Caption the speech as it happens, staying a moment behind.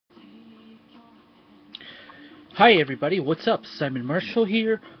Hi everybody, what's up? Simon Marshall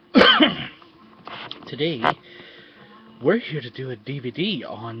here. Today, we're here to do a DVD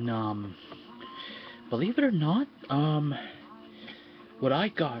on, believe it or not, what I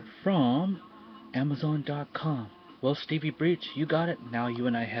got from Amazon.com. Well, Stevie Breach, you got it, now you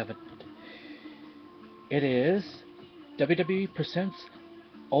and I have it. It is WWE Presents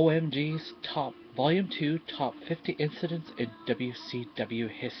OMG's Volume 2 Top 50 Incidents in WCW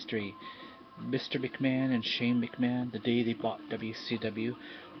History. Mr. McMahon and Shane McMahon, the day they bought WCW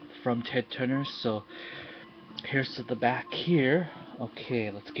from Ted Turner. So here's to the back here.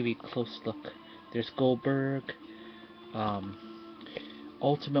 Okay, let's give you a close look. There's Goldberg, um,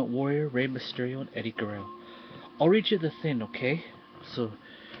 Ultimate Warrior, Rey Mysterio, and Eddie Guerrero. I'll read you the thing, okay? So,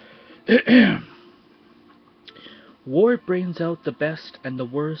 war brings out the best and the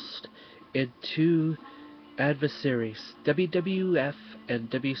worst in two adversaries. WWF and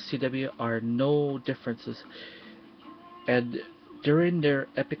WCW are no differences, and during their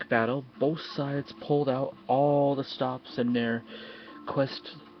epic battle, both sides pulled out all the stops in their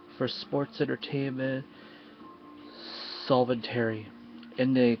quest for sports entertainment solventarily.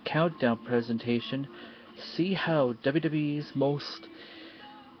 In the countdown presentation, see how WWE's most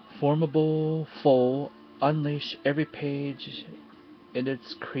formidable foe unleash every page in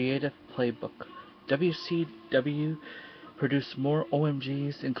its creative playbook. WCW produced more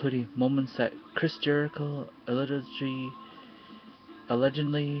OMGs, including moments that Chris Jericho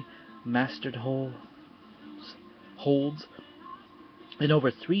allegedly mastered holds in over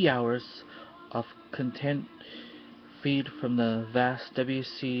 3 hours of content feed from the vast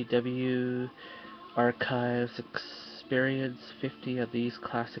WCW archives. Experience 50 of these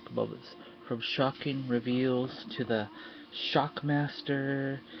classic moments, from shocking reveals to the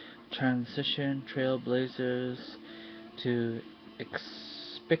Shockmaster transition trailblazers to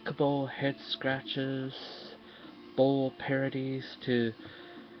despicable head scratches, bull parodies to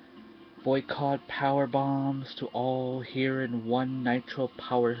boycott power bombs, to all here in one Nitro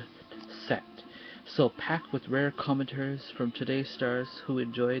power set. So packed with rare commentaries from today's stars who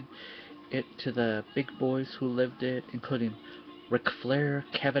enjoyed it to the big boys who lived it, including Ric Flair,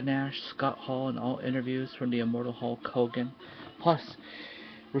 Kevin Nash, Scott Hall, and all interviews from the immortal Hulk Hogan. Plus,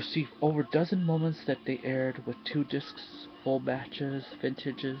 received over a dozen moments that they aired with 2 discs, full matches,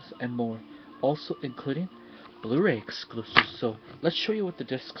 vintages, and more. Also including Blu-ray exclusives. So let's show you what the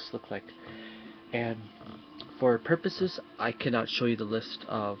discs look like. And for purposes, I cannot show you the list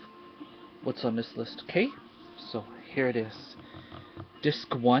of what's on this list. Okay, so here it is.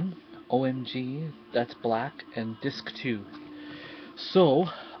 Disc 1, OMG, that's black, and disc 2. So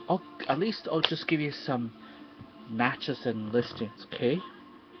I'll just give you some matches and listings. Okay,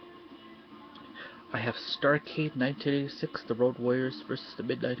 I have Starrcade 1986, the Road Warriors versus the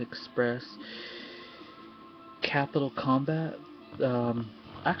Midnight Express, Capital Combat.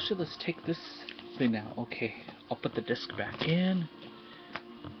 Actually, let's take this thing now. Okay, I'll put the disc back in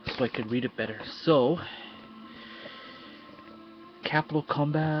so I can read it better. So, Capital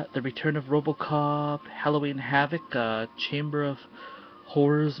Combat, The Return of RoboCop, Halloween Havoc, Chamber of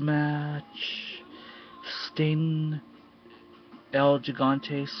Horrors match, Steiner, El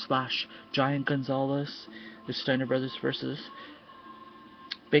Gigante / Giant Gonzalez, the Steiner brothers versus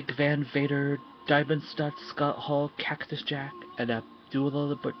Big Van Vader, Diamond Stud, Scott Hall, Cactus Jack, and Abdullah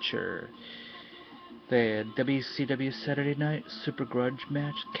the Butcher. The WCW Saturday Night Super Grudge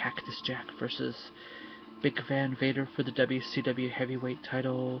match, Cactus Jack versus Big Van Vader for the WCW Heavyweight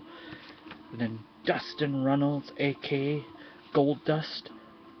title. And then Dustin Runnels, aka Gold Dust,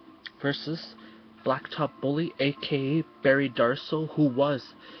 versus Blacktop Bully, aka Barry Darsow, who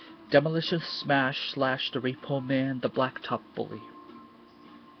was Demolition Smash / the Repo Man, the Blacktop Bully.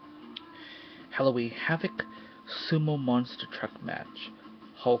 Halloween Havoc Sumo Monster Truck match,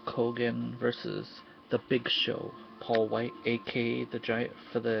 Hulk Hogan versus The Big Show, Paul White, aka the Giant,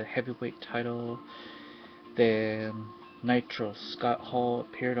 for the heavyweight title. Then Nitro, Scott Hall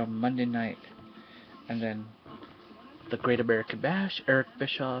appeared on Monday night. And then the Great American Bash, Eric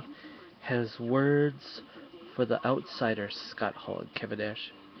Bischoff has words for the outsiders, Scott Hall and Kevin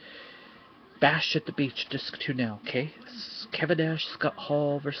Nash. Bash at the Beach, disc 2 now, okay? Kevin Nash, Scott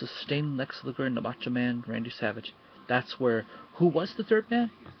Hall versus Sting, Lex Luger, and the Macho Man, Randy Savage. That's where, who was the third man?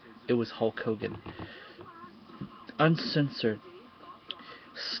 It was Hulk Hogan. Uncensored,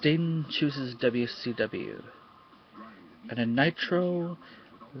 Sting chooses WCW. And then Nitro,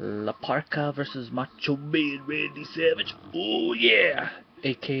 La Parka versus Macho Man Randy Savage. Oh yeah!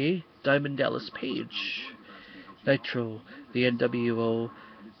 AKA Diamond Dallas Page. Nitro, the NWO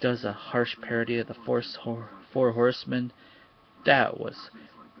does a harsh parody of the Four Horsemen. That was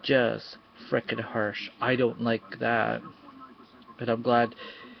just frickin' harsh. I don't like that. But I'm glad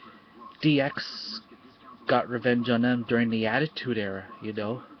DX got revenge on them during the Attitude Era, you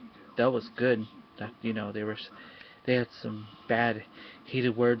know. That was good. That, you know, they had some bad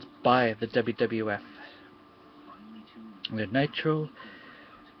heated words by the WWF. And the Nitro,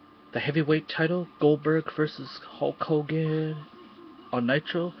 the heavyweight title, Goldberg versus Hulk Hogan on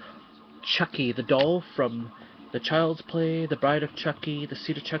Nitro. Chucky, the doll from the Child's Play, The Bride of Chucky, The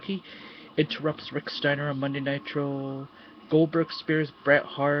Seed of Chucky, interrupts Rick Steiner on Monday Nitro. Goldberg spears Bret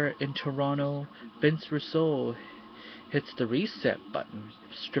Hart in Toronto. Vince Russo hits the reset button,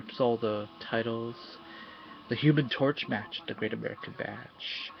 strips all the titles. The Human Torch match, the Great American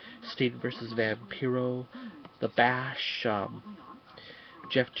Bash. Steen versus Vampiro. The Bash,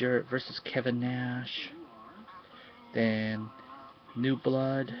 Jeff Jarrett versus Kevin Nash. Then New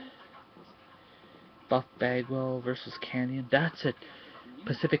Blood, Buff Bagwell versus Canyon. That's at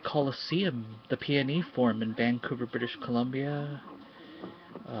Pacific Coliseum, the PNE Forum in Vancouver, British Columbia.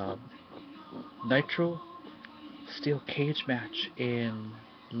 Nitro, Steel Cage match in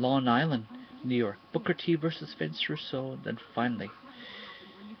Long Island, New York. Booker T versus Vince Russo. And then finally,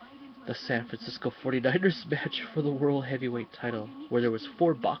 the San Francisco 49ers match for the World Heavyweight title, where there was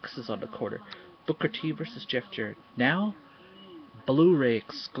 4 boxes on the corner. Booker T versus Jeff Jarrett. Now, Blu-ray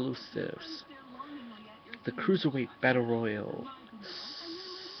exclusives. The Cruiserweight Battle Royal.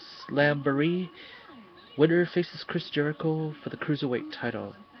 Slamboree. Winner faces Chris Jericho for the Cruiserweight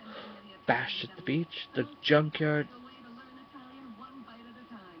title. Bash at the Beach. The Junkyard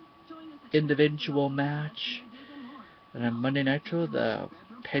individual match. And on Monday Nitro, the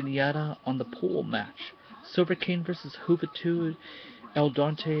Pinata on the Pool match. Silver King versus Juventud, El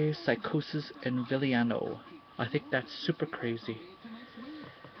Dante, Psychosis, and Villano. I think that's super crazy.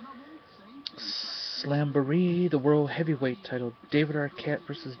 Slamboree, the World Heavyweight title. David Arquette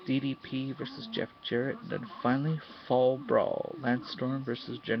versus DDP versus Jeff Jarrett. And then finally, Fall Brawl. Lance Storm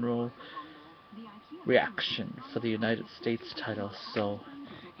versus General Reaction for the United States title. So,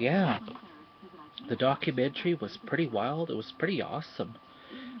 yeah. The documentary was pretty wild. It was pretty awesome.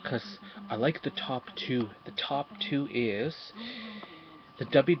 Because I like the top 2. The top 2 is the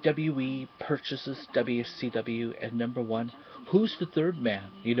WWE purchases WCW, and number 1, who's the third man?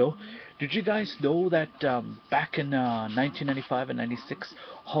 You know, did you guys know that back in 1995 and 96,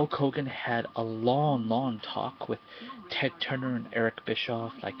 Hulk Hogan had a long talk with Ted Turner and Eric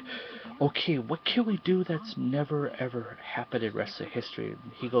Bischoff, like, okay, what can we do that's never ever happened in wrestling history?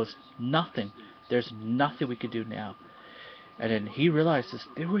 And he goes, nothing. There's nothing we can do now. And then he realizes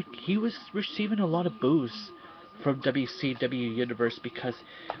he was receiving a lot of boos from WCW Universe because,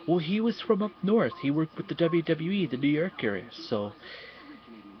 well, he was from up north. He worked with the WWE, the New York area. So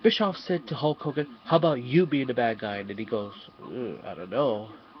Bischoff said to Hulk Hogan, how about you being the bad guy? And then he goes, I don't know.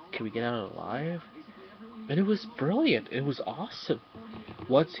 Can we get out alive? And it was brilliant. It was awesome.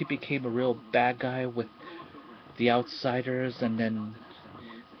 Once he became a real bad guy with the Outsiders, and then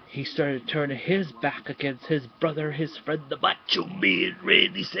he started turning his back against his brother, his friend, the Macho Man,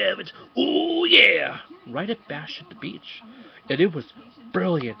 Randy Savage. Oh yeah! Right at Bash at the Beach. And it was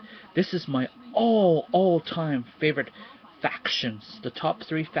brilliant. This is my all-time favorite factions. The top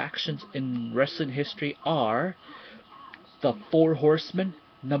 3 factions in wrestling history are the 4 Horsemen,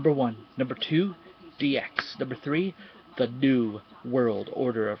 number 1. Number 2, DX. Number 3, the New World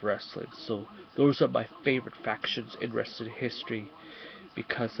Order of Wrestling. So those are my favorite factions in wrestling history,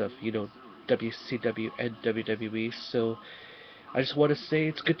 because of, you know, WCW and WWE. So I just want to say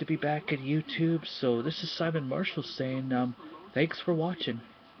it's good to be back at YouTube. So this is Simon Marshall saying, thanks for watching.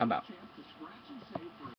 I'm out.